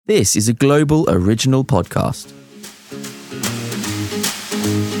This is a Global Original Podcast.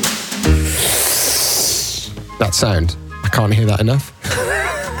 That sound, I can't hear that enough.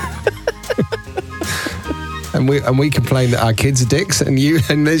 and we complain that our kids are dicks, and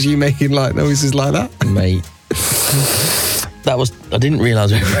there's you making like noises like that, mate. I didn't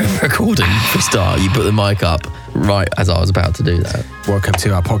realise we were recording for a start. You put the mic up right as I was about to do that. Welcome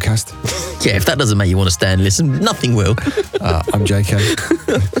to our podcast. Yeah, if that doesn't make you want to stay and listen, nothing will. I'm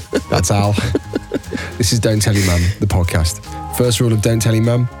JK. That's Al. This is Don't Tell Your Mum, the podcast. First rule of Don't Tell Your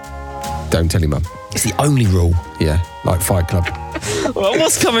Mum, don't tell your mum. It's the only rule. Yeah, like Fight Club. Well,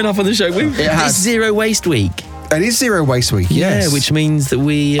 what's coming up on the show? It's Zero Waste Week. It is Zero Waste Week, yes. Yeah, which means that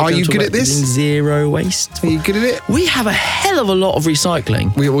we are you good at this? Zero waste. Are you good at it? We have a hell of a lot of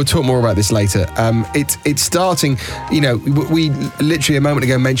recycling. We'll talk more about this later. It's starting, we literally a moment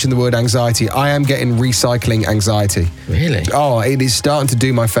ago mentioned the word anxiety. I am getting recycling anxiety. Really? Oh, it is starting to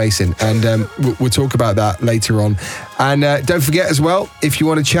do my face in. And we'll talk about that later on. And don't forget as well, if you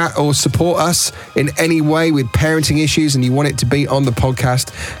want to chat or support us in any way with parenting issues and you want it to be on the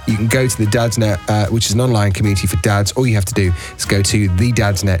podcast, you can go to the Dadsnet, which is an online community for dads. All you have to do is go to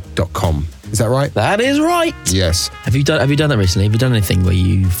thedadsnet.com. Is that right? That is right. Yes. Have you done that recently? Have you done anything where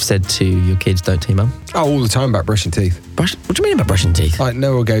you've said to your kids, don't tell your mum? Oh, all the time about brushing teeth. What do you mean about brushing teeth? Like,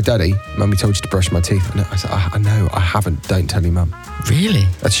 Noah will go, Daddy, Mummy told you to brush my teeth. And I said, I know, I haven't. Don't tell your mum. Really?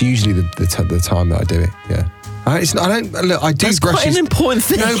 That's usually the time that I do it, yeah. I do That's brush quite an important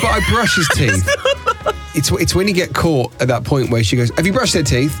thing. No, but I brush his teeth. It's when you get caught at that point where she goes, have you brushed their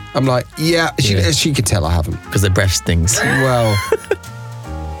teeth? I'm like, yeah. She could tell I haven't. Because their breath stings. Well...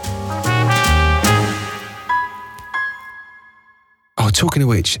 Oh, talking of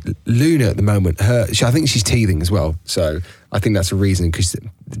which, Luna at the moment, I think she's teething as well. So I think that's a reason, because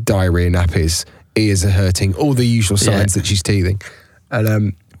diarrhea, nappies, ears are hurting, all the usual signs that she's teething.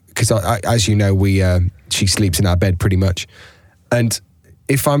 And because as you know, she sleeps in our bed pretty much. And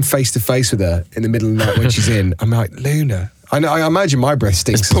if I'm face to face with her in the middle of the night when she's in, I'm like, Luna. I imagine my breath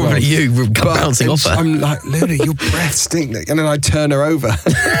stinks. It's probably you bouncing off her. I'm like, Luna, your breath stinks. And then I turn her over.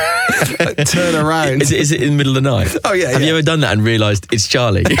 I turn around. Is it in the middle of the night? Oh, yeah. Have you ever done that and realised it's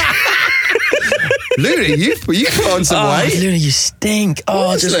Charlie? Luna, you put on some weight. Luna, you stink.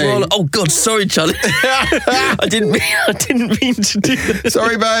 Oh, just roll. Oh God, sorry, Charlie. I didn't mean to do that.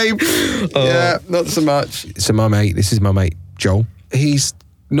 Sorry, babe. Oh. Yeah, not so much. So this is my mate, Joel. He's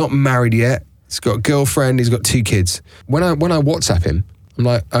not married yet. He's got a girlfriend. He's got 2 kids. When I WhatsApp him, I'm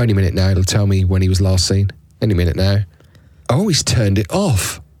like, any minute now, it'll tell me when he was last seen. Any minute now. I always turned it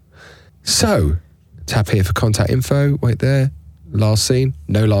off. So, tap here for contact info. Wait there. Last seen.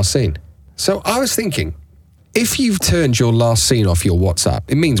 No last seen. So I was thinking, if you've turned your last seen off your WhatsApp,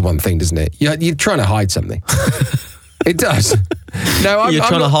 it means one thing, doesn't it? You're trying to hide something. It does. No, you're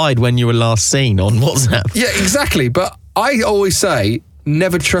trying to hide when you were last seen on WhatsApp. Yeah, exactly. But I always say,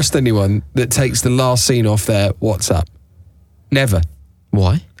 never trust anyone that takes the last seen off their WhatsApp. Never.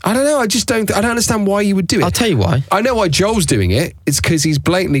 Why? I don't know. I don't understand why you would do it. I'll tell you why. I know why Joel's doing it. It's because he's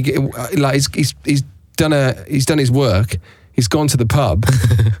blatantly he's done his work. He's gone to the pub,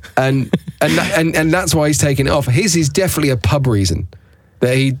 and that's why he's taking it off. His is definitely a pub reason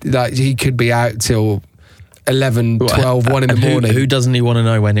that he could be out till 11, 12, 1 in the morning. Who doesn't he want to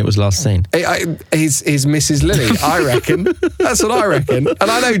know when it was last seen? His Mrs. Lily, I reckon. That's what I reckon. And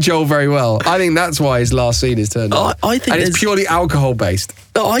I know Joel very well. I think that's why his last scene is turned on. And it's purely alcohol based.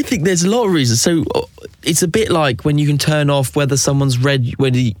 I think there's a lot of reasons. So it's a bit like when you can turn off whether someone's read,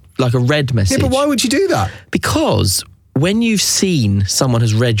 like a read message. Yeah, but why would you do that? Because when you've seen someone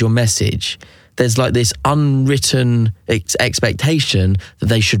has read your message, there's like this unwritten expectation that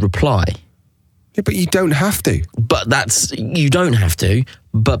they should reply. Yeah, but you don't have to. You don't have to,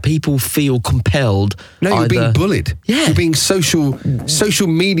 but people feel compelled. No, you're being bullied. Yeah. You're being social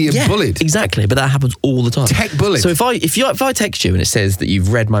media bullied. Exactly, but that happens all the time. Tech bullied. So if I text you and it says that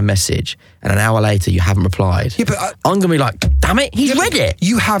you've read my message and an hour later you haven't replied, yeah, but I'm going to be like, damn it, he's read it.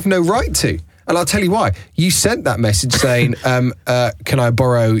 You have no right to. And I'll tell you why. You sent that message saying, can I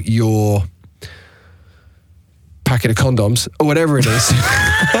borrow your packet of condoms or whatever it is.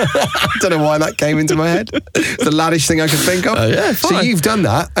 I don't know why that came into my head. It's the laddish thing I could think of. Yeah, fine. So you've done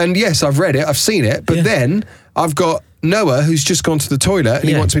that, and yes, I've read it, I've seen it, but then I've got Noah who's just gone to the toilet and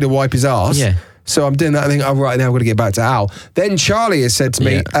he wants me to wipe his arse. Yeah. So I'm doing that. I think, right, now I've got to get back to Al. Then Charlie has said to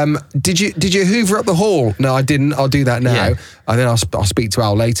me, did you hoover up the hall? No, I didn't. I'll do that now. Yeah. And then I'll speak to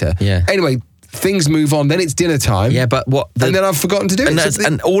Al later. Yeah. Anyway, things move on. Then it's dinner time. Yeah, but and then I've forgotten to do it.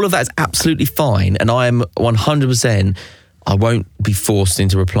 And all of that is absolutely fine. And I am 100%, I won't be forced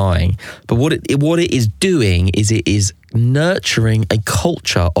into replying. But what it is doing is it is nurturing a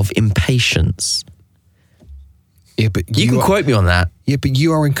culture of impatience. Yeah, but You can quote me on that. Yeah, but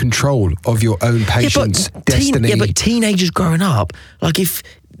you are in control of your own patience, destiny. But teenagers growing up, like if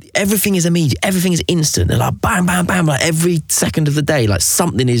everything is immediate, everything is instant, they're like bam, bam, bam, like every second of the day, like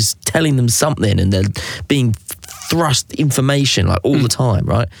something is telling them something and they're being thrust information like all the time,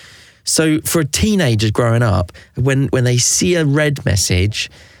 right? So for teenagers growing up, when they see a read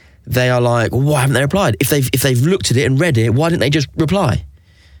message, they are like, well, why haven't they replied? If they've looked at it and read it, why didn't they just reply?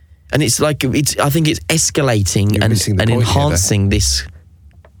 And it's like, I think it's escalating and enhancing this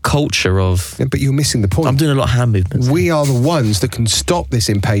culture of... Yeah, but you're missing the point. I'm doing a lot of hand movements. We are the ones that can stop this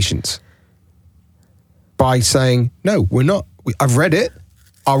impatience by saying, no, we're not. I've read it.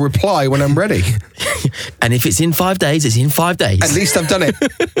 I'll reply when I'm ready. And if it's in 5 days, it's in 5 days. At least I've done it.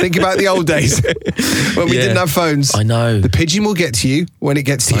 Think about the old days when we didn't have phones. I know. The pigeon will get to you when it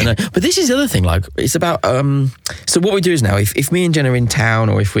gets to you. I know. But this is the other thing, like, it's about, so what we do is now, if me and Jen are in town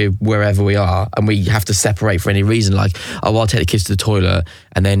or if we're wherever we are and we have to separate for any reason, like, oh, I'll take the kids to the toilet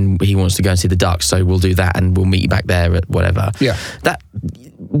and then he wants to go and see the ducks, so we'll do that and we'll meet you back there at whatever. Yeah.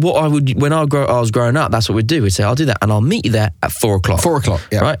 What I would, when I was growing up, that's what we'd do. We'd say, I'll do that and I'll meet you there at 4 o'clock. 4 o'clock,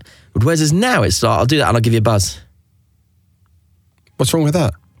 yeah. Right? Whereas now it's like, I'll do that and I'll give you a buzz. What's wrong with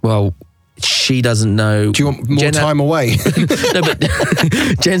that? Well, she doesn't know. Do you want more time away? No, but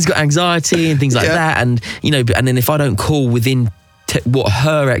Jen's got anxiety and things like that. And, you know, and then if I don't call within what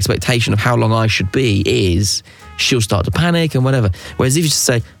her expectation of how long I should be is, she'll start to panic and whatever. Whereas if you just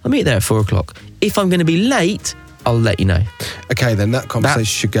say, I'll meet you there at 4 o'clock. If I'm going to be late, I'll let you know. Okay, then that conversation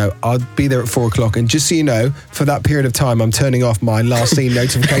should go, I'll be there at 4 o'clock. And just so you know, for that period of time, I'm turning off my last seen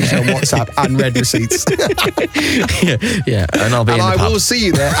notification on WhatsApp and read receipts. yeah. And I'll be in the pub. And I will see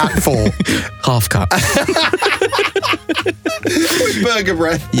you there at 4. Half cut. With burger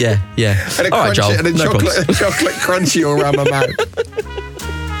breath. Yeah. And a, and a chocolate crunchy all around my mouth.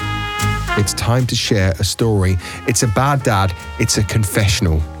 It's time to share a story. It's a bad dad. It's a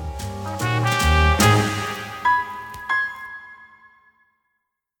confessional.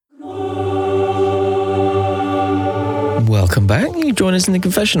 Welcome back. You join us in the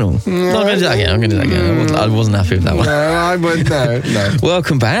confessional. No, I'm going to do that again. I wasn't happy with that one. No.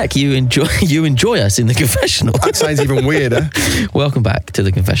 Welcome back. You enjoy us in the confessional. That sounds even weirder. Welcome back to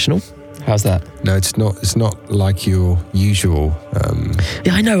the confessional. How's that? No, it's not. It's not like your usual.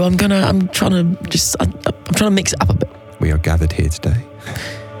 Yeah, I know. I'm trying to mix it up a bit. We are gathered here today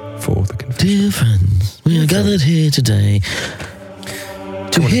for the confessional. Dear friends, we are gathered here today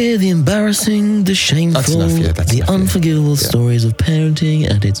to hear the embarrassing, the shameful, the unforgivable stories of parenting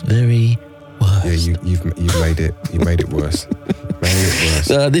at its very worst. Yeah, you've made it. You made it worse.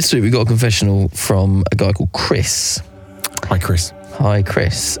 This week we got a confessional from a guy called Chris. Hi, Chris.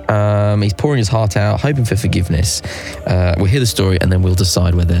 He's pouring his heart out, hoping for forgiveness. We'll hear the story and then we'll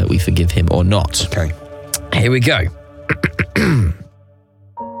decide whether we forgive him or not. Okay. Here we go.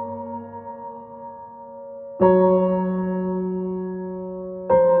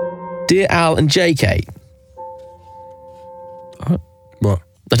 Dear Al and JK. What?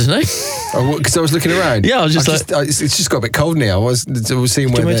 I don't know. Oh, because I was looking around. Yeah, I was it's just got a bit cold now. I was seeing where. Do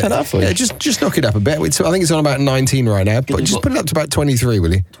you want me to turn it up for you? Yeah, just knock it up a bit. I think it's on about 19 right now, but just put it up to about 23,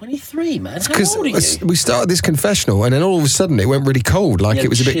 will you? 23, man. How old are you? We started this confessional, and then all of a sudden it went really cold, like it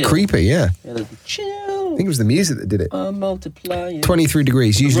was a bit creepy. Yeah. Chill. I think it was the music that did it. Multiply. 23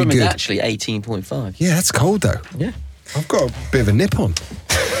 degrees, usually good. The room is actually 18.5. Yeah, that's cold though. Yeah. I've got a bit of a nip on.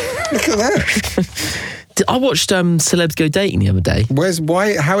 Look at that. I watched Celebs Go Dating the other day.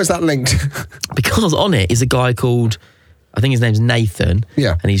 How is that linked? Because on it is a guy called, I think his name's Nathan.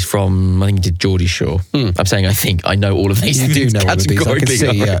 Yeah. And he's from, I think he did Geordie Shore. I'm saying I know all of these. You do know all of these, I can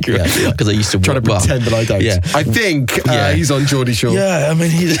see, yeah. Because I used to trying to pretend that I don't. Yeah. I think he's on Geordie Shore. Yeah, I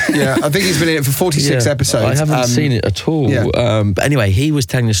mean, I think he's been in it for 46 episodes. I haven't seen it at all. Yeah. But anyway, he was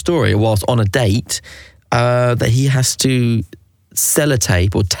telling a story whilst on a date that he has to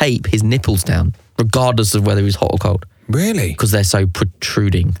sellotape or tape his nipples down, regardless of whether he's hot or cold. Really? Because they're so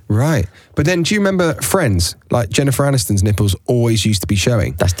protruding. Right. But then do you remember Friends? Like Jennifer Aniston's nipples always used to be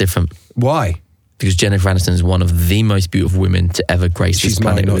showing. That's different. Why? Because Jennifer Aniston is one of the most beautiful women to ever grace this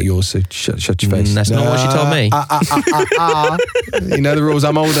planet. She's mine, not yours, so shut your face. That's not what she told me. You know the rules,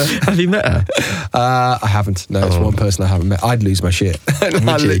 I'm older. Have you met her? I haven't. No, it's one person I haven't met. I'd lose my shit. I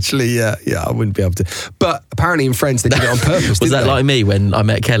literally, yeah, I wouldn't be able to. But apparently in Friends, they did it on purpose. Was that like me when I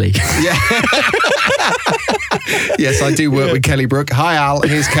met Kelly? Yeah. Yes, I do work with Kelly Brook. Hi, Al.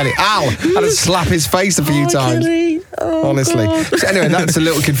 Here's Kelly. Al, I had to slap his face a few times. Kelly. Oh, honestly. God. So anyway, that's a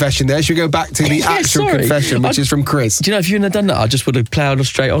little confession there. Should we go back to the actual confession, which is from Chris? Do you know, if you hadn't done that, I just would have ploughed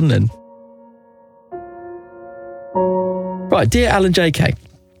straight on then. Right, dear Alan JK.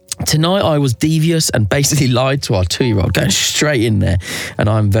 Tonight I was devious and basically lied to our 2-year-old, going straight in there, and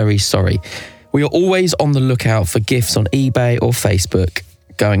I'm very sorry. We are always on the lookout for gifts on eBay or Facebook,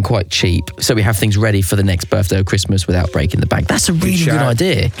 going quite cheap, so we have things ready for the next birthday or Christmas without breaking the bank. That's a really good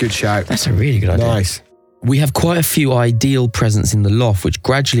idea. Good shout. That's a really good idea. Nice. We have quite a few ideal presents in the loft which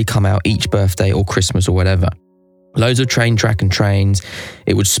gradually come out each birthday or Christmas or whatever. Loads of train track and trains.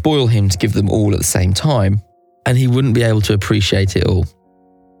 It would spoil him to give them all at the same time, and he wouldn't be able to appreciate it all.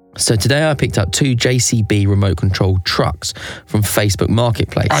 So today I picked up 2 JCB remote controlled trucks from Facebook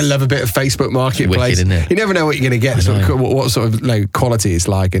Marketplace. I love a bit of Facebook Marketplace. Wicked, isn't it? You never know what you're going to get, what sort of quality it's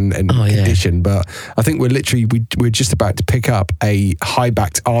like and condition. Yeah. But I think we're just about to pick up a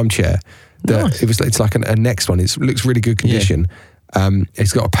high-backed armchair. Nice. It's like a next one. It looks really good condition. Yeah.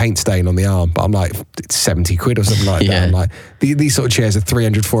 It's got a paint stain on the arm, but I'm like, it's 70 quid or something like that. I'm like, these sort of chairs are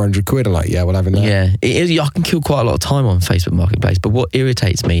 300, 400 quid. I'm like, yeah, we'll have that. Yeah, it is. I can kill quite a lot of time on Facebook Marketplace, but what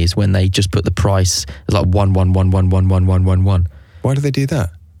irritates me is when they just put the price as like 111111111. Why do they do that?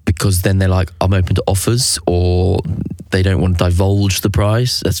 Because then they're like, I'm open to offers, or they don't want to divulge the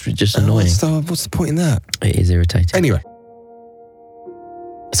price. That's just annoying. What's the point in that? It is irritating. Anyway.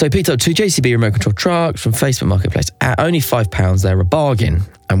 So I picked up 2 JCB remote control trucks from Facebook Marketplace. At only £5, they're a bargain,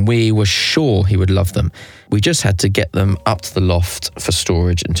 and we were sure he would love them. We just had to get them up to the loft for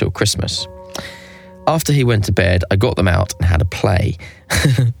storage until Christmas. After he went to bed, I got them out and had a play.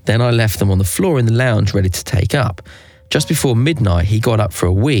 Then I left them on the floor in the lounge ready to take up. Just before midnight, he got up for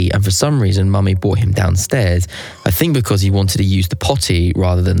a wee, and for some reason, Mummy brought him downstairs. I think because he wanted to use the potty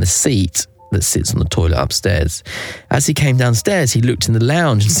rather than the seat that sits on the toilet upstairs. As he came downstairs, he looked in the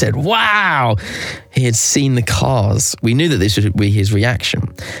lounge and said, wow! He had seen the cars. We knew that this would be his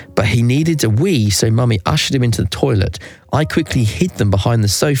reaction, but he needed a wee, so Mummy ushered him into the toilet. I quickly hid them behind the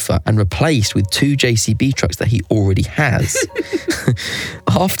sofa and replaced with 2 JCB trucks that he already has.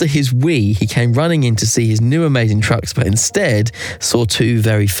 After his wee, he came running in to see his new amazing trucks, but instead saw 2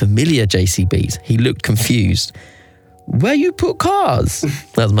 very familiar JCBs. He looked confused. Where you put cars?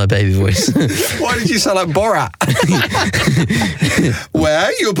 That's my baby voice. Why did you sound like Borat?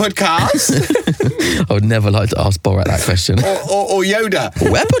 Where you put cars? I would never like to ask Borat that question. Or Yoda.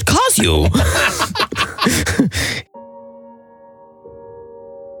 Where put cars you?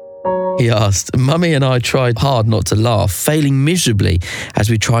 He asked. Mummy and I tried hard not to laugh, failing miserably as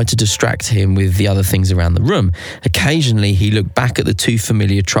we tried to distract him with the other things around the room. Occasionally, he looked back at the 2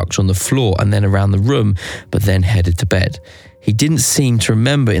 familiar trucks on the floor and then around the room, but then headed to bed. He didn't seem to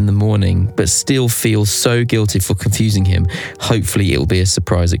remember in the morning, but still feels so guilty for confusing him. Hopefully, it'll be a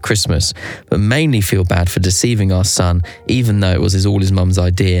surprise at Christmas, but mainly feel bad for deceiving our son, even though it was all his mum's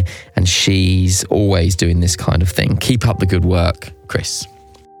idea, and she's always doing this kind of thing. Keep up the good work, Chris.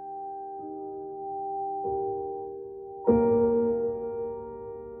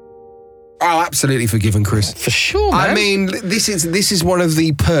 Oh, absolutely forgiven, Chris. For sure, man. I mean, this is one of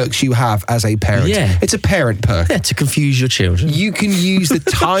the perks you have as a parent. Yeah. It's a parent perk. Yeah, to confuse your children. You can use the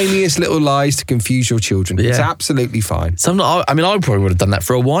tiniest little lies to confuse your children. Yeah. It's absolutely fine. I probably would have done that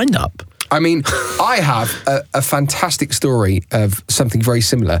for a wind-up. I mean, I have a fantastic story of something very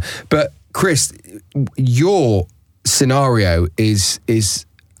similar. But, Chris, your scenario is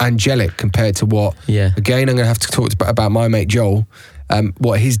angelic compared to what, again, I'm going to have to talk about my mate Joel,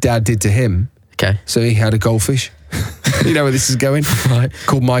 what his dad did to him. Okay. So he had a goldfish. You know where this is going? Right.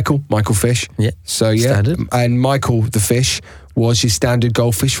 Called Michael Fish. Yeah. So, yeah. Standard. And Michael the fish was your standard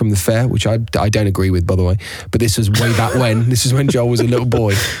goldfish from the fair, which I don't agree with, by the way. But this was way back when. This is when Joel was a little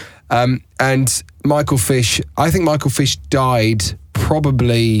boy. And Michael Fish, I think Michael Fish died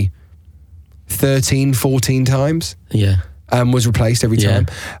probably 13, 14 times. Yeah. And was replaced every time.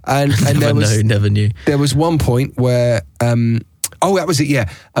 And never knew. There was one point where that was it, yeah.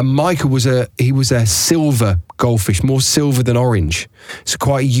 And Michael was a silver goldfish, more silver than orange. It's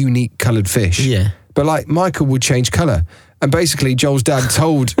quite a unique coloured fish. Yeah. But like Michael would change colour. And basically Joel's dad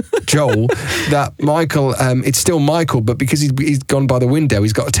told Joel that Michael, it's still Michael, but because he's gone by the window,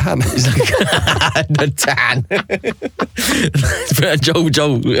 he's got a tan. The tan. Joel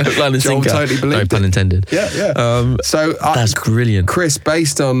totally believed no pun intended. Yeah. So that's brilliant. Chris,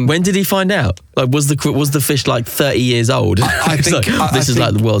 based on... When did he find out? Like, was the fish like 30 years old? I think this is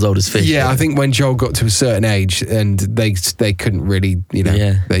like the world's oldest fish. Yeah, I think when Joel got to a certain age and they couldn't really,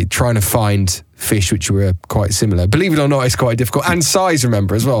 they trying to find fish which were quite similar. Believe it or not, it's quite difficult. And size,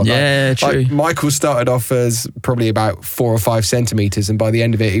 remember, as well. Yeah, true. Like Michael started off as probably about 4 or 5 centimetres, and by the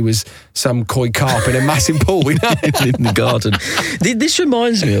end of it, he was some koi carp in a massive pool in the garden. This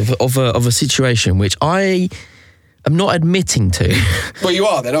reminds me of a situation which I am not admitting to. Well, you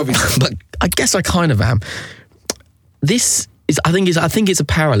are then, obviously. But I guess I kind of am. This I think it's a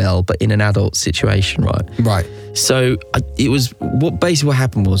parallel, but in an adult situation, right? Right. So what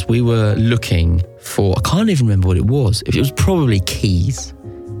happened was we were looking for, I can't even remember what it was. It was probably keys,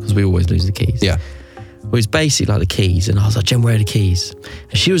 because we always lose the keys. Yeah. It was basically like the keys, and I was like, Jen, where are the keys?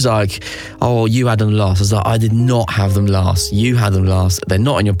 And she was like, oh, you had them last. I was like, I did not have them last. You had them last. They're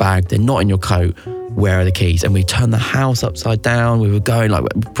not in your bag. They're not in your coat. Where are the keys? And we turned the house upside down. We were going, like,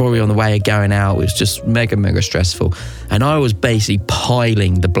 probably on the way of going out. It was just mega, mega stressful. And I was basically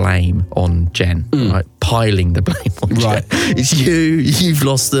piling the blame on Jen. Right? Piling the blame on Jen. It's you've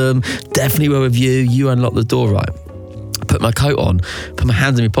lost them. Definitely were with you. You unlocked the door, right? I put my coat on, put my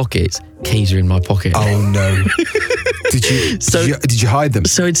hands in my pockets, keys are in my pocket. Oh no. Did you hide them?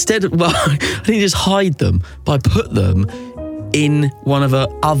 So instead of, I didn't just hide them, but I put them in one of her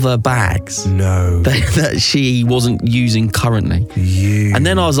other bags. No. That she wasn't using currently. And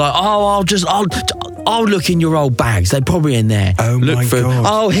then I was like, oh, I'll look in your old bags. They're probably in there. Oh my God.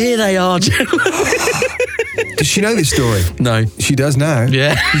 Oh, here they are. Does she know this story? No. She does now?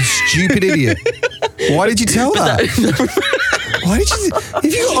 Yeah. You stupid idiot. Why did you tell that? Why did you? Have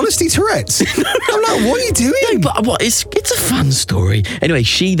you got honesty Tourette's? I'm like, what are you doing? No, but it's a fun story. Anyway,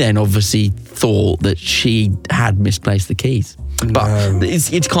 she then obviously thought that she had misplaced the keys. But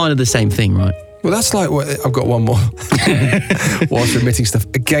it's kind of the same thing, right? Well, that's like what I've got one more. Whilst admitting stuff,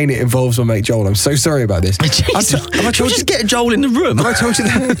 again, it involves my mate Joel. I'm so sorry about this. Have I told you? Just get Joel in the room. Have I told you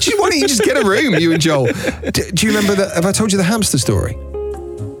that? Why don't you just get a room, you and Joel? Do you remember that? Have I told you the hamster story?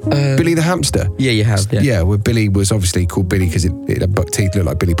 Billy the hamster. Yeah, you have. Yeah, where Billy was obviously called Billy because it had buck teeth, looked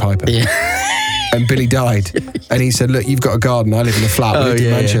like Billy Piper. Yeah. And Billy died. And he said, look, you've got a garden. I live in a flat. I lived in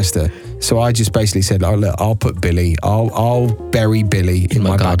Manchester. Yeah. So I just basically said, oh, look, I'll put Billy, I'll bury Billy in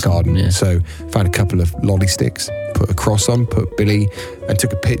my back garden. Yeah. So found a couple of lolly sticks, put a cross on, put Billy, and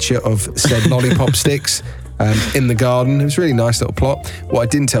took a picture of said lollipop sticks in the garden. It was a really nice little plot. What I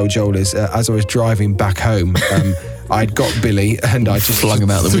didn't tell Joel is, as I was driving back home, I'd got Billy and I just flung him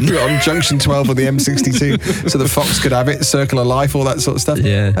out the window on junction 12 of the M62 so the fox could have it, circle of life, all that sort of stuff.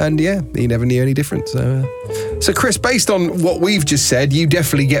 Yeah. And he never knew any different. So Chris, based on what we've just said, you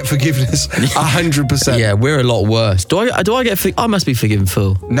definitely get forgiveness 100%. Yeah, we're a lot worse. Do I get I must be forgiven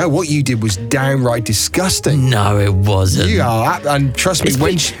full. No, what you did was downright disgusting. No, it wasn't. You are, and trust me,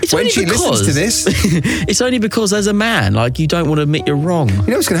 when she listens to this, it's only because as a man, like, you don't want to admit you're wrong. You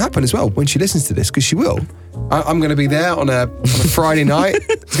know what's going to happen as well when she listens to this, because she will. I'm going to be there on a Friday night.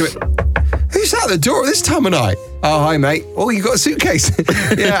 Who's at the door at this time of night? Oh, hi, mate. Oh, you got a suitcase?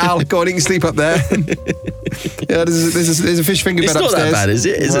 Yeah, Al, go on, you can sleep up there. Yeah, there's a fish finger bed upstairs. It's not that bad, is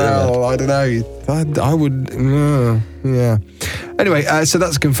it? Well, I don't know. I would, yeah. Anyway, so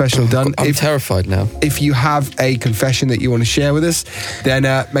that's a confessional done. I'm terrified now. If you have a confession that you want to share with us, then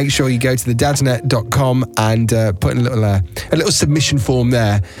make sure you go to thedadsnet.com and put in a little submission form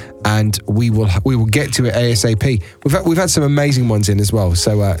there, and we will get to it ASAP. We've had some amazing ones in as well,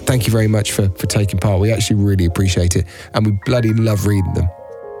 so thank you very much for taking part. We actually really appreciate it, and we bloody love reading them.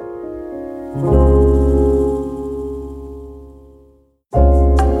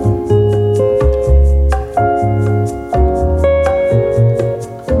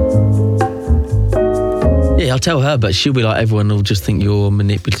 I'll tell her, but she'll be like, everyone will just think you're a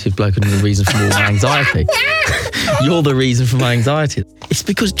manipulative bloke and the reason for all my anxiety. You're the reason for my anxiety. It's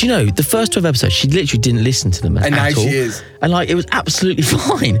because, do you know, the first 12 episodes, she literally didn't listen to them and at all. And now she is. And like, it was absolutely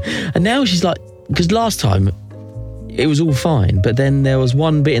fine. And now she's like, because last time it was all fine, but then there was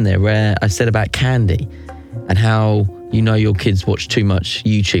one bit in there where I said about candy and how, you know, your kids watch too much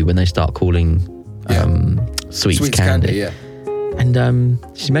YouTube when they start calling sweets candy. Yeah. And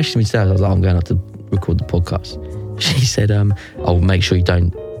she messaged me today. I was like, I'm going to have to record the podcast. She said, oh, make sure you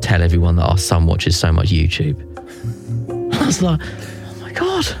don't tell everyone that our son watches so much YouTube. I was like, oh my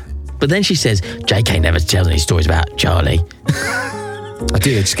God. But then she says, JK never tells any stories about Charlie. I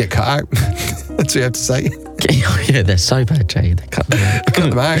did, they just get cut out. That's what you have to say. Yeah, they're so bad, Jay. They cut them out. Cut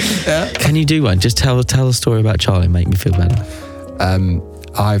them out, yeah. Can you do one? Just tell a story about Charlie and make me feel better.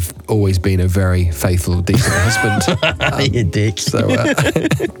 I've always been a very faithful, decent husband. You dick. So,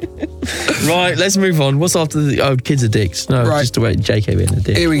 right, let's move on. What's after the kids are dicks? No, right. Just wait, JK being a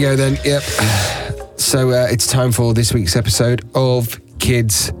dick. Here we go then. Yep. So it's time for this week's episode of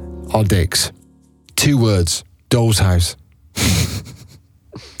Kids Are Dicks. 2 words. Doll's House.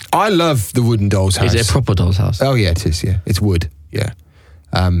 I love the wooden doll's house. Is it a proper doll's house? Oh yeah, it is. Yeah, it's wood. Yeah.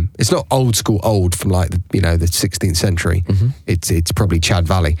 It's not old school old from like the 16th century. Mm-hmm. It's probably Chad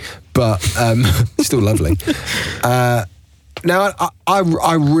Valley, but still lovely. Now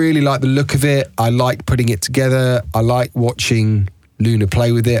I really like the look of it. I like putting it together. I like watching Luna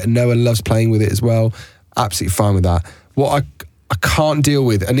play with it, and Noah loves playing with it as well. Absolutely fine with that. what I can't deal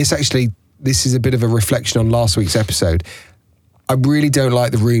with, and this is a bit of a reflection on last week's episode. I really don't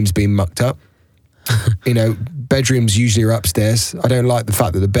like the rooms being mucked up. Bedrooms usually are upstairs. I don't like the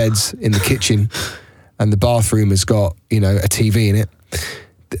fact that the bed's in the kitchen and the bathroom has got, a TV in it.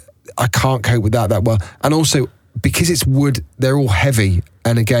 I can't cope with that well. And also, because it's wood, they're all heavy.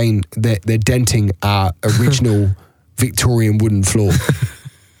 And again, they're denting our original Victorian wooden floor.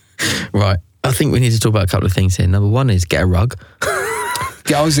 Right. I think we need to talk about a couple of things here. Number one is get a rug.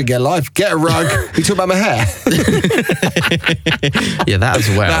 I was going to get life. Get a rug. You talk about my hair? Yeah, that as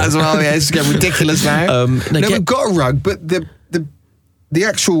well. That as well, yeah. It's getting ridiculous now. We've got a rug, but the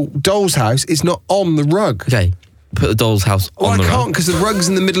actual doll's house is not on the rug. Okay, put the doll's house on the rug. I can't, because the rug's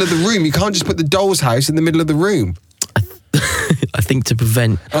in the middle of the room. You can't just put the doll's house in the middle of the room. I think to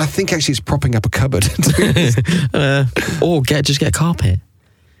prevent... I think actually it's propping up a cupboard. Or just get a carpet.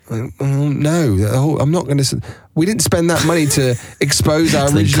 No, I'm not going to... We didn't spend that money to expose our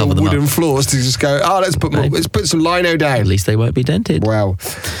original wooden floors to just go, let's put some lino down. At least they won't be dented. Well,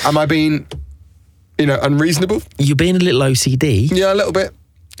 am I being, unreasonable? You're being a little OCD. Yeah, a little bit.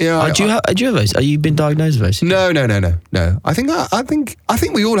 Yeah. Do you have those? Are you been diagnosed with OCD? No. I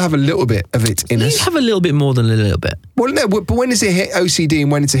think we all have a little bit of it in us. You have a little bit more than a little bit. Well, no, but when does it hit OCD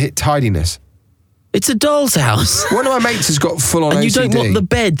and when does it hit tidiness? It's a doll's house. One of my mates has got full on OCD. And you don't want the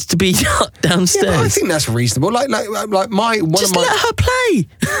bed to be downstairs. Yeah, but I think that's reasonable. Let her play.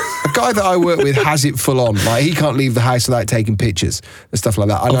 A guy that I work with has it full on. Like, he can't leave the house without taking pictures and stuff like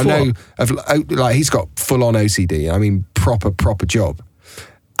that. And I know he's got full on OCD. I mean, proper job.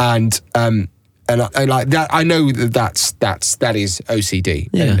 And I like that. I know that is OCD.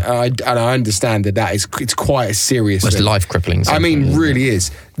 Yeah. And I understand it's quite a serious thing. It's life crippling. I mean, really is.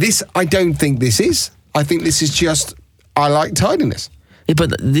 This, I don't think this is. I think this is just, I like tidiness. Yeah,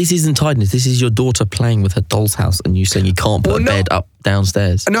 but this isn't tidiness. This is your daughter playing with her doll's house and you saying you can't put a bed up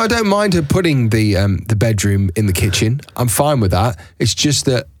downstairs. No, I don't mind her putting the bedroom in the kitchen. I'm fine with that. It's just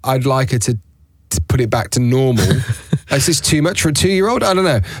that I'd like her to put it back to normal. Is this too much for a 2-year-old? I don't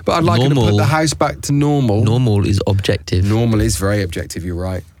know. But I'd like her to put the house back to normal. Normal is objective. Normal is very objective, you're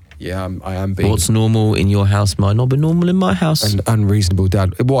right. Yeah, I am being... What's normal in your house might not be normal in my house. An unreasonable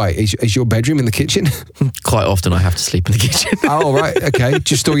dad. Why? Is your bedroom in the kitchen? Quite often I have to sleep in the kitchen. Oh, right, okay.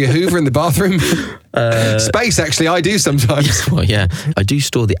 Do you store your Hoover in the bathroom? Space, actually, I do sometimes. Well, yeah. I do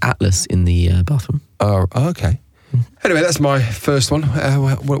store the Atlas in the bathroom. Oh, okay. Anyway, that's my first one.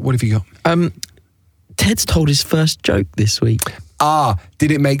 What have you got? Ted's told his first joke this week.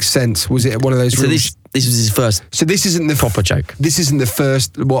 Did it make sense? Was it one of those... So this was his first... So this isn't the... proper joke. This isn't the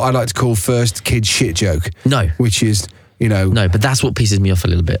first, what I like to call first kid shit joke. No. Which is, No, but that's what pisses me off a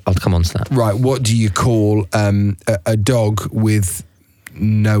little bit. I'll come on to that. Right, what do you call a dog with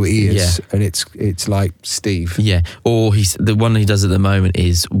no ears? Yeah. And it's like Steve. Yeah, or the one he does at the moment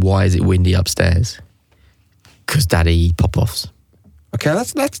is, why is it windy upstairs? Because Daddy pop-offs. Okay,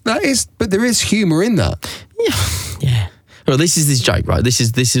 that is, but there is humour in that. Yeah. Well, this is his joke, right? This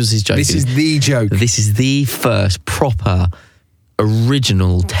was his joke. This is the joke. This is the first proper,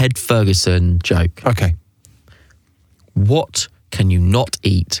 original Ted Ferguson joke. Okay. What can you not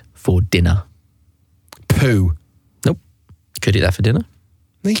eat for dinner? Poo. Nope. Could eat that for dinner.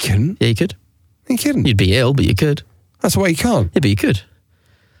 No, you couldn't. Yeah, you could. No, you couldn't. You'd be ill, but you could. That's why you can't. Yeah, but you could.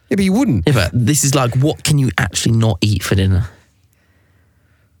 Yeah, but you wouldn't. Yeah, but this is like, what can you actually not eat for dinner?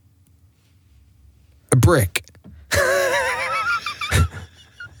 A brick.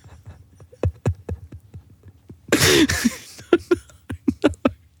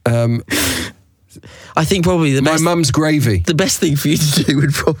 I think probably my mum's gravy. The best thing for you to do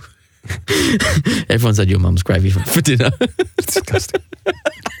would probably... Everyone's had your mum's gravy for dinner. It's disgusting.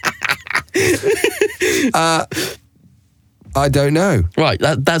 I don't know. Right,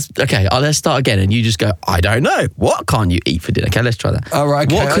 that's... Okay, let's start again and you just go, I don't know. What can't you eat for dinner? Okay, let's try that. All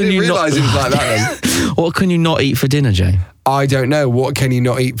right, okay. I didn't realise it was like that then. What can you not eat for dinner, Jay? I don't know. What can you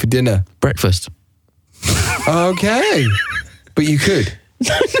not eat for dinner? Breakfast. Okay. But you could.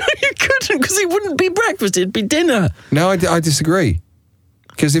 No, you couldn't, because it wouldn't be breakfast, it'd be dinner. No, I disagree.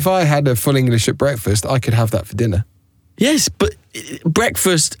 Because if I had a full English at breakfast, I could have that for dinner. Yes, but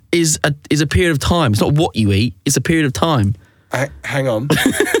breakfast is a period of time. It's not what you eat, it's a period of time. Hang on.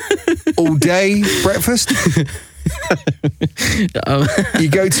 All day breakfast? You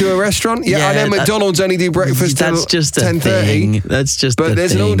go to a restaurant? Yeah, I know McDonald's only do breakfast till 10:30. That's just But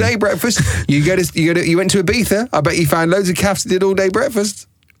there's an all day breakfast. You went to Ibiza. I bet you found loads of cafes that did all day breakfast.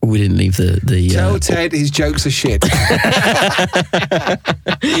 We didn't leave the Tell Ted his jokes are shit.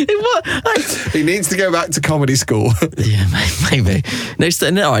 He needs to go back to comedy school. Yeah, maybe. Next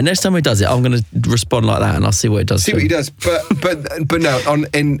time he does it, I'm going to respond like that, and I'll see what it does. See what he does. But no.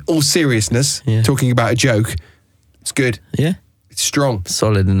 In all seriousness, talking about a joke, it's good. Yeah, it's strong,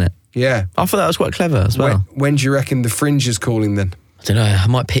 solid, isn't it? Yeah. I thought that was quite clever as well. When do you reckon the Fringe is calling then? I don't know. I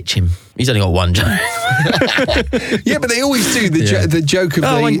might pitch him. He's only got one joke. Yeah, but they always do the joke of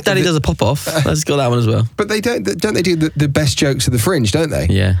when Daddy does a pop off. Let's got that one as well. But they don't they do the best jokes of the Fringe, don't they?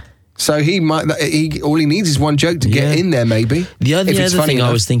 Yeah. So all he needs is one joke to get in there, maybe. The other thing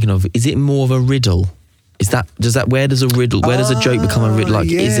I was thinking of, is it more of a riddle? Where does a joke become a riddle? Like,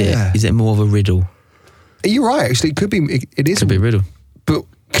 is it more of a riddle? You're right, actually. It could be. It is. Could be a riddle. But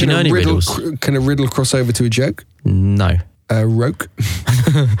do you know any riddles? Can a riddle cross over to a joke? No. Roke.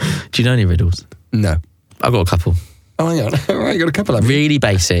 Do you know any riddles? No. I've got a couple. Oh, hang on. All right, you got a couple of them. Really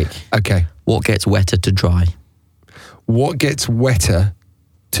basic. Okay. What gets wetter to dry? What gets wetter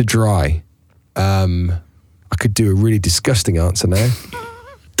to dry? I could do a really disgusting answer now.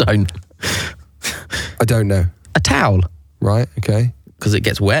 Don't. I don't know. A towel. Right, okay. Because it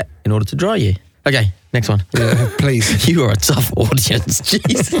gets wet in order to dry you. Okay, next one. Yeah, please. You are a tough audience.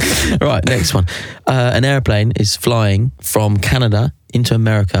 Jeez. Right, next one. An airplane is flying from Canada into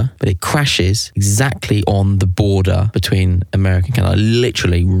America, but it crashes exactly on the border between America and Canada,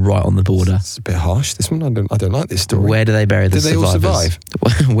 literally right on the border. It's a bit harsh, this one. I don't like this story. Where do they bury the survivors? Did they all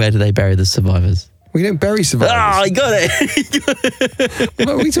survive? Where do they bury the survivors? We don't bury survivors. Ah, you got it. What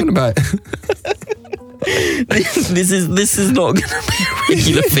are we talking about? This is not going to be a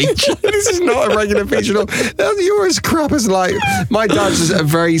regular feature. This is not a regular feature at all. You're as crap as my dad's just a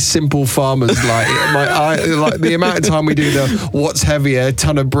very simple farmer's like the amount of time we do the what's heavier, a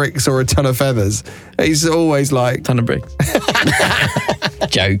ton of bricks or a ton of feathers. He's always like ton of bricks.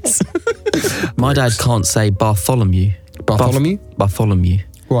 Jokes. My dad can't say Bartholomew. Bartholomew.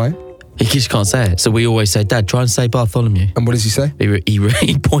 Why? He just can't say it. So we always say, Dad, try and say Bartholomew. And what does he say?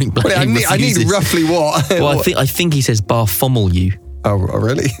 He point blank. I need roughly what? Well, I think he says Bartholomew. Oh,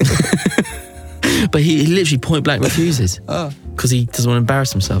 really? But he literally point blank refuses. Because he doesn't want to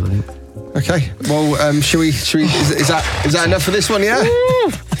embarrass himself, I think. Okay. Well, should we? Is that enough for this one? Yeah.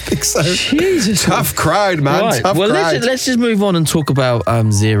 I think so. Jesus. Tough crowd, man. Right. Tough crowd. Let's just move on and talk about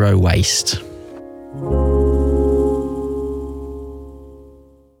zero waste.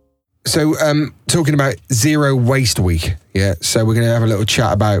 So, talking about Zero Waste Week, yeah. So we're going to have a little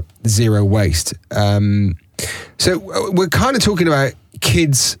chat about zero waste. So we're kind of talking about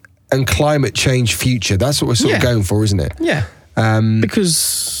kids and climate change future. That's what we're sort of going for, isn't it? Yeah.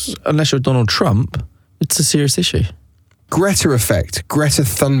 Because unless you're Donald Trump, it's a serious issue. Greta effect, Greta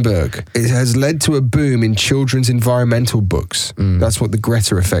Thunberg. It has led to a boom in children's environmental books. That's what the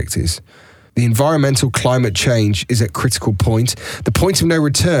Greta effect is. The environmental climate change is at critical point. The point of no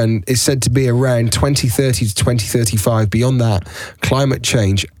return is said to be around 2030 to 2035. Beyond that, climate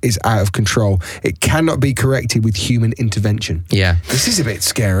change is out of control. It cannot be corrected with human intervention. Yeah. This is a bit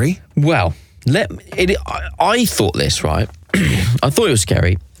scary. Well, I thought this, right? I thought it was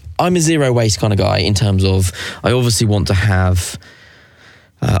scary. I'm a zero waste kind of guy in terms of I obviously want to have...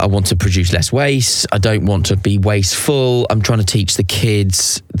 I want to produce less waste. I don't want to be wasteful. I'm trying to teach the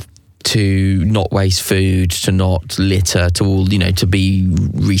kids to not waste food, to not litter, to all, to be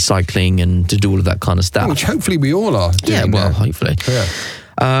recycling and to do all of that kind of stuff. Which hopefully we all are doing hopefully. Yeah.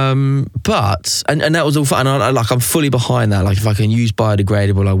 But that was all fun. And I'm fully behind that. Like, if I can use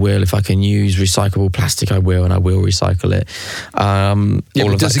biodegradable, I will. If I can use recyclable plastic, I will, and I will recycle it.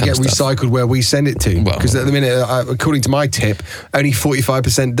 But does it get recycled where we send it to? Because at the minute, according to my tip, only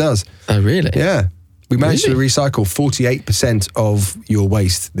 45% does. Oh, really? Yeah. We managed to recycle 48% of your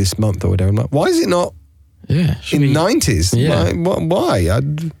waste this month or whatever. Why is it not in 90s? Yeah. Why?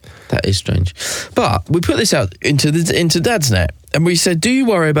 That is strange. But we put this out into Dad's Net, and we said, do you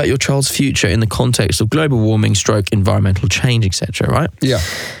worry about your child's future in the context of global warming, environmental change, etc., right? Yeah.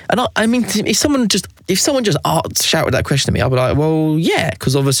 And I mean, if someone just shouted that question at me, I'd be like, well, yeah,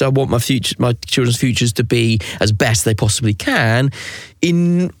 because obviously I want my children's futures to be as best they possibly can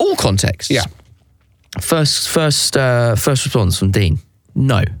in all contexts. Yeah. First response from Dean,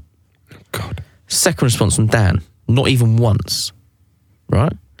 no. God. Second response from Dan, not even once.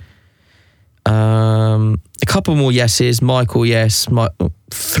 Right? A couple more yeses. Michael, yes.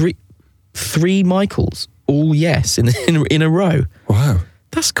 Three Michaels, all yes in a row. Wow,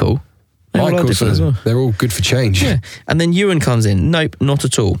 that's cool. Michaels, they're all good for change. Yeah, and then Ewan comes in. Nope, not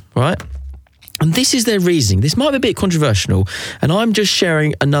at all. Right? And this is their reasoning. This might be a bit controversial, and I'm just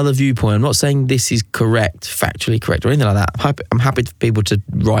sharing another viewpoint. I'm not saying this is correct, factually correct, or anything like that. I'm happy for people to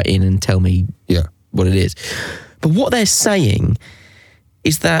write in and tell me what it is. But what they're saying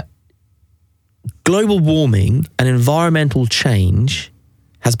is that global warming and environmental change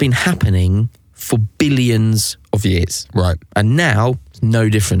has been happening for billions of years. Right. And now, it's no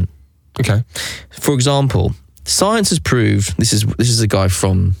different. Okay. For example, science has proved, this is a guy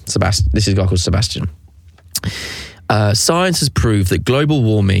from this is a guy called Sebastian. Science has proved that global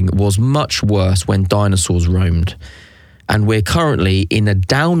warming was much worse when dinosaurs roamed. And we're currently in a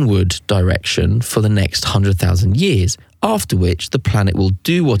downward direction for the next 100,000 years, after which the planet will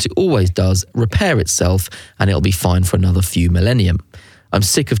do what it always does, repair itself, and it'll be fine for another few millennium. I'm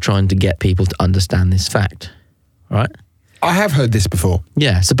sick of trying to get people to understand this fact. All right? I have heard this before.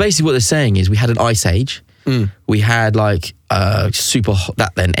 Yeah, so basically what they're saying is we had an ice age. We had like super hot,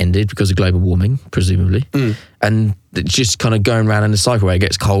 that then ended because of global warming, presumably. And it's just kind of going around in a cycle where it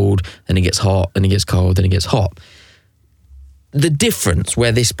gets cold, then it gets hot, then it gets cold, then it gets hot. The difference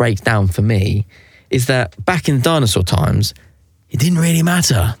where this breaks down for me is that back in dinosaur times, it didn't really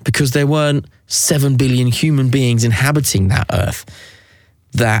matter because there weren't 7 billion human beings inhabiting that Earth.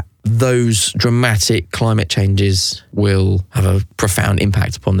 That those dramatic climate changes will have a profound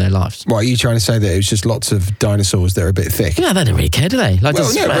impact upon their lives. What, are you trying to say that it was just lots of dinosaurs that are a bit thick? No, they don't really care, do they? Like, that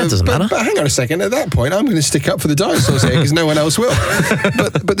doesn't matter. But hang on a second. At that point, I'm going to stick up for the dinosaurs here because no one else will.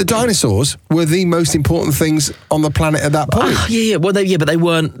 But the dinosaurs were the most important things on the planet at that point. Well, but they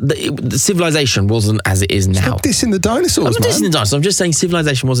weren't. The civilization wasn't as it is now. Stop dissing the dinosaurs, I'm not dissing the dinosaurs. I'm just saying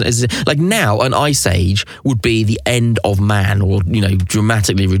civilization wasn't as like now. An ice age would be the end of man, or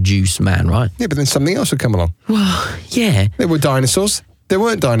dramatically reduce man, right? Yeah, but then something else would come along. Well, yeah. There were dinosaurs. There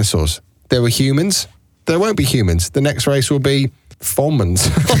weren't dinosaurs. There were humans. There won't be humans. The next race will be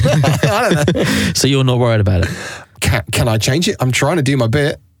Fulmans. I don't know. So you're not worried about it? Can I change it? I'm trying to do my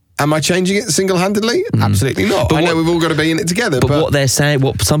bit. Am I changing it single-handedly? Absolutely not. But I know we've all got to be in it together. But what they're saying,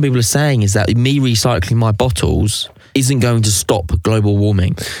 what some people are saying is that me recycling my bottles isn't going to stop global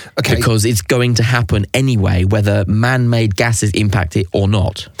warming. Okay. Because it's going to happen anyway, whether man-made gases impact it or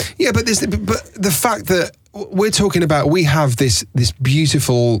not. Yeah, but the fact that we're talking about, we have this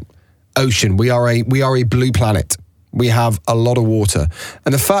beautiful ocean. We are a blue planet. We have a lot of water.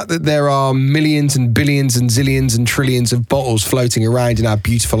 And the fact that there are millions and billions and zillions and trillions of bottles floating around in our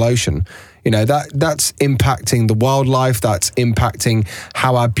beautiful ocean, that's impacting the wildlife, that's impacting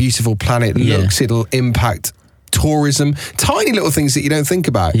how our beautiful planet looks. It'll impact tourism, tiny little things that you don't think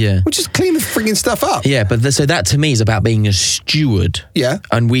about. Yeah. We'll just clean the frigging stuff up. Yeah, but so that to me is about being a steward. Yeah.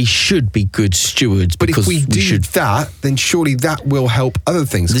 And we should be good stewards. But if we do that, then surely that will help other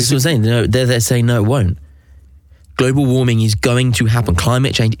things. This is what I'm saying. No, they're saying no, it won't. Global warming is going to happen.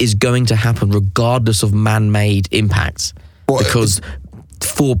 Climate change is going to happen regardless of man-made impacts. Because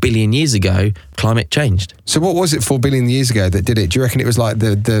 4 billion years ago, climate changed. So what was it 4 billion years ago that did it? Do you reckon it was like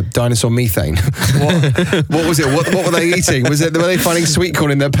the dinosaur methane? What was it? What were they eating? Were they finding sweet corn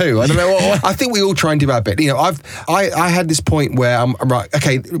in their poo? I don't know. I think we all try and do our bit. I had this point where I'm right.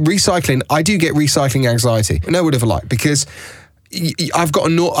 Okay, recycling. I do get recycling anxiety. No would ever like because I've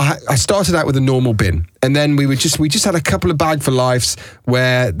got I started out with a normal bin, and then we just had a couple of bag for lives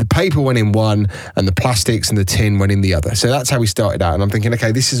where the paper went in one and the plastics and the tin went in the other. So that's how we started out. And I'm thinking,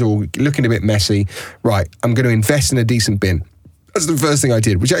 okay, this is all looking a bit messy. Right, I'm going to invest in a decent bin. That's the first thing I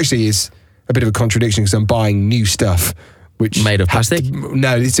did, which actually is a bit of a contradiction because I'm buying new stuff. Which made of plastic?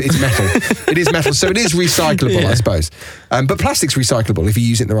 No, it's metal. It is metal, so it is recyclable, I suppose. But plastic's recyclable if you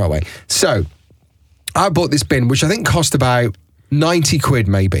use it the right way. So I bought this bin, which I think cost about 90 quid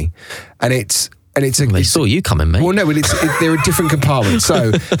maybe, and it's they saw you coming, mate. Well, no, there are different compartments.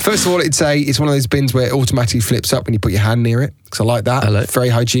 So first of all, it's one of those bins where it automatically flips up when you put your hand near it, because I like that. Very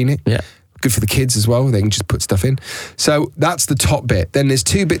hygienic. Yeah. Good for the kids as well. They can just put stuff in. So that's the top bit. Then there's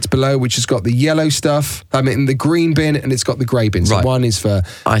 2 bits below, which has got the yellow stuff. In the green bin, and it's got the grey bin. So one is for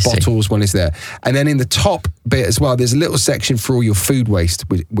bottles, one is there. And then in the top bit as well, there's a little section for all your food waste,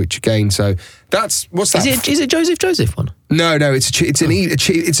 which again, so that's, what's that? Is it Joseph one? No, it's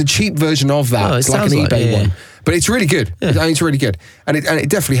a cheap version of that. It's like an eBay one. But it's really good. Yeah. It's really good. And it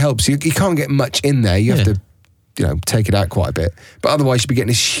definitely helps. You can't get much in there. You have to take it out quite a bit. But otherwise, you'll be getting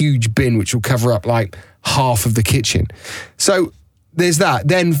this huge bin which will cover up like half of the kitchen. So there's that.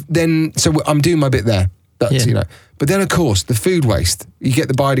 Then so I'm doing my bit there. That's But then of course the food waste. You get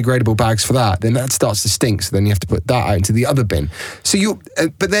the biodegradable bags for that. Then that starts to stink. So then you have to put that out into the other bin. So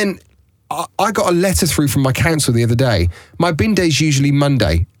but then I got a letter through from my council the other day. My bin day is usually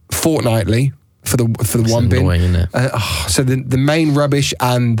Monday, fortnightly for the one bin. Annoying, isn't it? So the main rubbish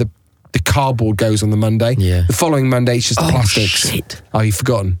and the The cardboard goes on the Monday. Yeah. The following Monday, it's just the plastics. Shit. Oh, you've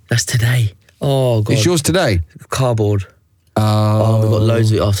forgotten. That's today. Oh, God. It's yours today. Cardboard. We've got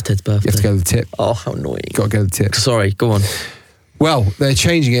loads of it after Ted's birthday. You have to go to the tip. Oh, how annoying. Got to go to the tip. Sorry, go on. Well, they're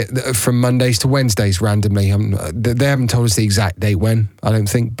changing it from Mondays to Wednesdays randomly. They haven't told us the exact date when, I don't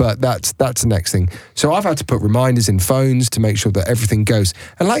think, but that's the next thing. So I've had to put reminders in phones to make sure that everything goes.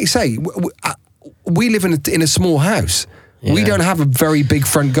 And like you say, we live in a small house. Yeah. We don't have a very big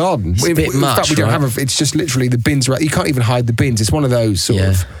front garden. It's a bit much, in fact, we don't have it's just literally the bins. You can't even hide the bins. It's one of those sort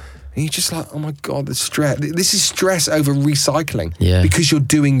of. And you're just like, oh my God, the stress. This is stress over recycling. Yeah. Because you're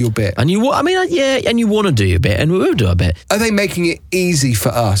doing your bit. And you want to do your bit, and we will do our bit. Are they making it easy for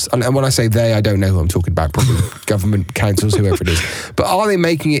us? And when I say they, I don't know who I'm talking about, probably government, councils, whoever it is. But are they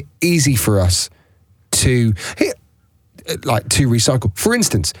making it easy for us to recycle? For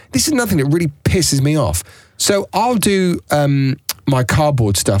instance, this is nothing that really pisses me off. So I'll do my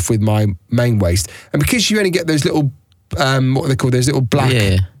cardboard stuff with my main waste. And because you only get those little what are they called? Those little black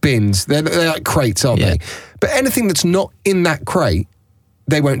bins. They're like crates, aren't they? But anything that's not in that crate,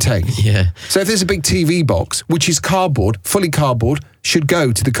 they won't take. Yeah. So if there's a big TV box, which is cardboard, fully cardboard, should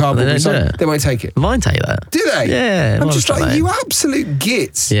go to the cardboard recycling. They won't take it. Mine take that. Do they? Yeah. I'm just like, you absolute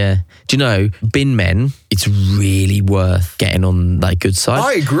gits. Yeah. Do you know, bin men, it's really worth getting on that good side.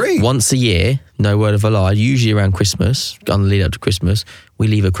 I agree. Once a year, no word of a lie, usually around Christmas, on the lead up to Christmas, we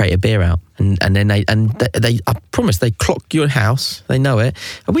leave a crate of beer out. And then they I promise, they clock your house. They know it.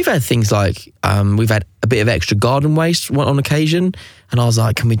 And we've had things like, we've had a bit of extra garden waste on occasion. And I was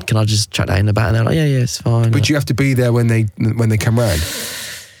like, can I just chuck that in the back? And they're like, yeah, it's fine. But you have to be there when they come round.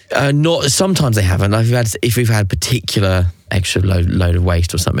 Not sometimes they haven't. If we've had particular extra load of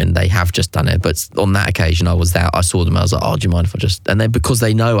waste or something, they have just done it. But on that occasion, I was there. I saw them. I was like, "Oh, do you mind if I just?" And then because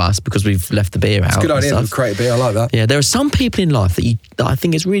they know us, because we've left the beer out. It's a good idea to create a beer. I like that. Yeah, there are some people in life that I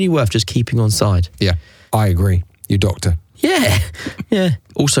think it's really worth just keeping on side. Yeah, I agree. Your doctor. Yeah, yeah.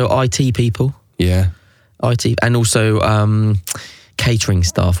 Also, IT people. Yeah, IT, and also catering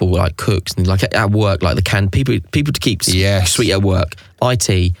staff or like cooks and like at work, like people to keep sweet at work.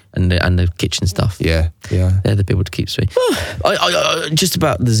 IT and the kitchen stuff. Yeah. They're the people to keep sweet. I just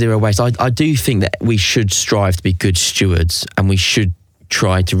about the zero waste. I do think that we should strive to be good stewards, and we should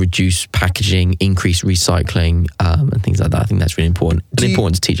try to reduce packaging, increase recycling, and things like that. I think that's really important. It's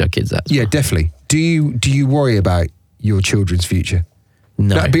important to teach our kids that. Yeah, definitely. Do you worry about your children's future?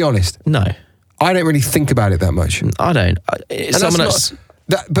 No. Be honest. No. I don't really think about it that much. I don't.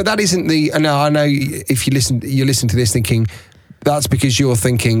 But that isn't the. No, I know if you listen to this thinking that's because you're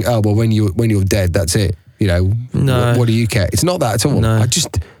thinking, oh well, when you're dead, that's it. You know, no. What do you care? It's not that at all. No. I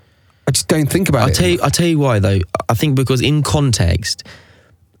just don't think about it. I'll tell you why though. I think because in context,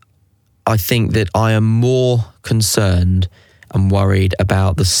 I think that I am more concerned and worried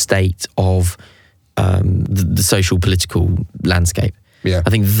about the state of the social political landscape. Yeah.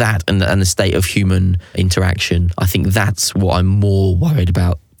 I think that and the state of human interaction, I think that's what I'm more worried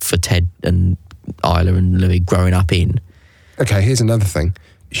about for Ted and Isla and Louis growing up in. Okay, here's another thing.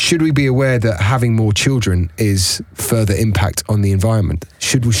 Should we be aware that having more children is further impact on the environment?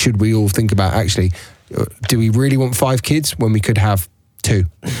 Should we all think about, actually, do we really want 5 kids when we could have 2?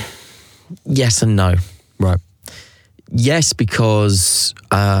 Yes and no. Right. Yes, because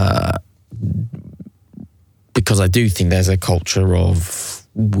I do think there's a culture of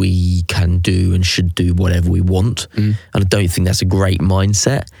we can do and should do whatever we want. And I don't think that's a great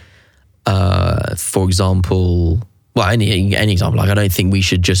mindset. For example, well, any example, like I don't think we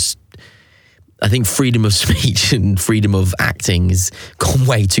should just, I think freedom of speech and freedom of acting has gone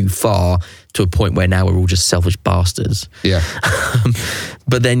way too far to a point where now we're all just selfish bastards. Yeah.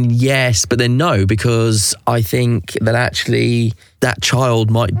 But then yes, but then no, because I think that actually that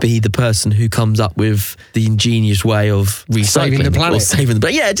child might be the person who comes up with the ingenious way of recycling. Saving the planet. Or saving the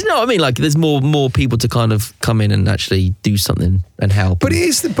planet. Yeah, do you know what I mean? Like there's more people to kind of come in and actually do something and help. But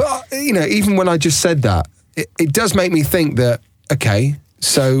even when I just said that, it does make me think that, okay,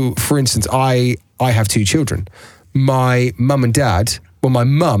 so for instance, I have 2 children. My mum and dad, well, my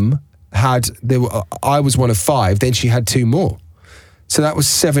mum I was one of 5, then she had 2 more. So that was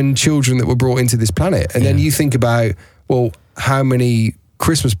 7 children that were brought into this planet. And then you think about, well, how many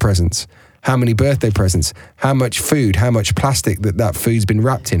Christmas presents, how many birthday presents, how much food, how much plastic that food's been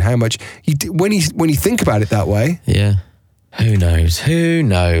wrapped in, how much, when you think about it that way. Yeah. Who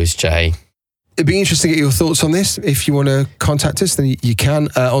knows, Jay? It'd be interesting to get your thoughts on this. If you want to contact us, then you can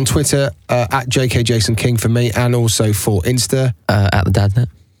on Twitter at JKJasonKing for me, and also for Insta at the Dadnet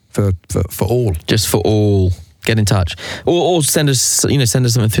for all. Just for all. Get in touch, or send us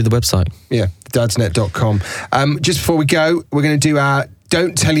something through the website. Yeah, dadsnet.com. Just before we go, we're going to do our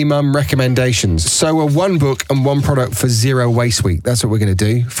Don't Tell Your Mum recommendations. So a one book and one product for Zero Waste Week. That's what we're going to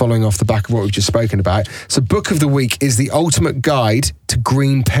do, following off the back of what we've just spoken about. So book of the week is The Ultimate Guide to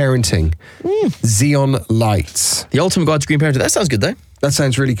Green Parenting. Xeon Lights. The Ultimate Guide to Green Parenting. That sounds good, though. That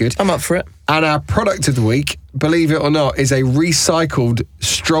sounds really good. I'm up for it. And our product of the week, believe it or not, is a recycled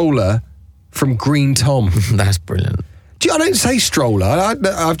stroller from Green Tom. That's brilliant. I don't say stroller.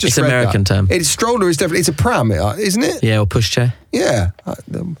 I've just read American term. Stroller is definitely, it's a pram, isn't it? Yeah, or pushchair. Yeah.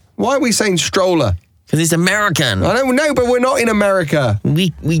 Why are we saying stroller? Because it's American. I don't know, but we're not in America.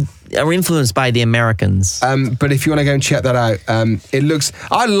 We are influenced by the Americans. But if you want to go and check that out,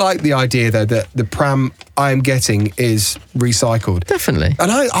 I like the idea, though, that the pram I am getting is recycled. Definitely.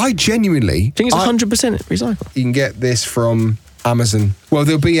 And I genuinely... Do you think it's 100% recycled? You can get this from Amazon. Well,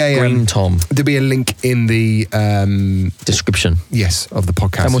 there'll be a... Green Tom. There'll be a link in the... description. Yes, of the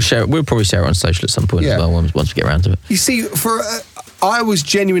podcast. And we'll probably share it on social at some point as well, once we get around to it. You see, I was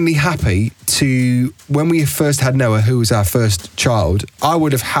genuinely happy to, when we first had Noah, who was our first child, I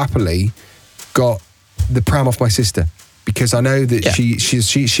would have happily got the pram off my sister, because I know that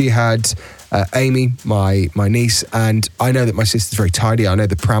she had Amy, my niece, and I know that my sister's very tidy. I know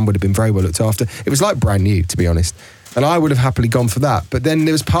the pram would have been very well looked after. It was like brand new, to be honest. And I would have happily gone for that. But then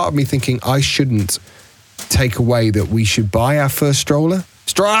there was part of me thinking I shouldn't take away that we should buy our first stroller.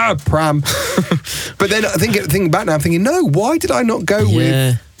 Pram. But then thinking back now, I'm thinking, no, why did I not go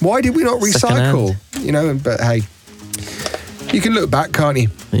with... Why did we not recycle? You know, but hey, you can look back, can't you?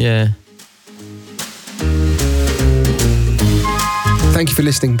 Yeah. Thank you for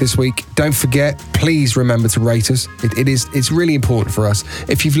listening this week. Don't forget, please remember to rate us. It's really important for us.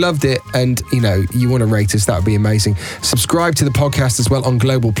 If you've loved it and you want to rate us, that would be amazing. Subscribe to the podcast as well on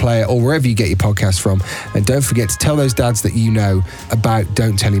Global Player or wherever you get your podcasts from. And don't forget to tell those dads that you know about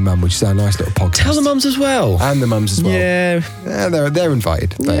Don't Tell Your Mum, which is our nice little podcast. Tell the mums as well. And the mums as well. Yeah. They're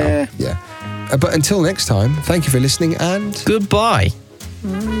invited. They are. Yeah. But until next time, thank you for listening and goodbye.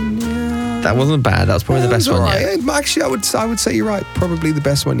 That wasn't bad. That was probably the best one yet. Actually, I would say you're right. Probably the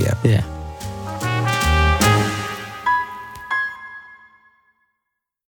best one yet. Yeah.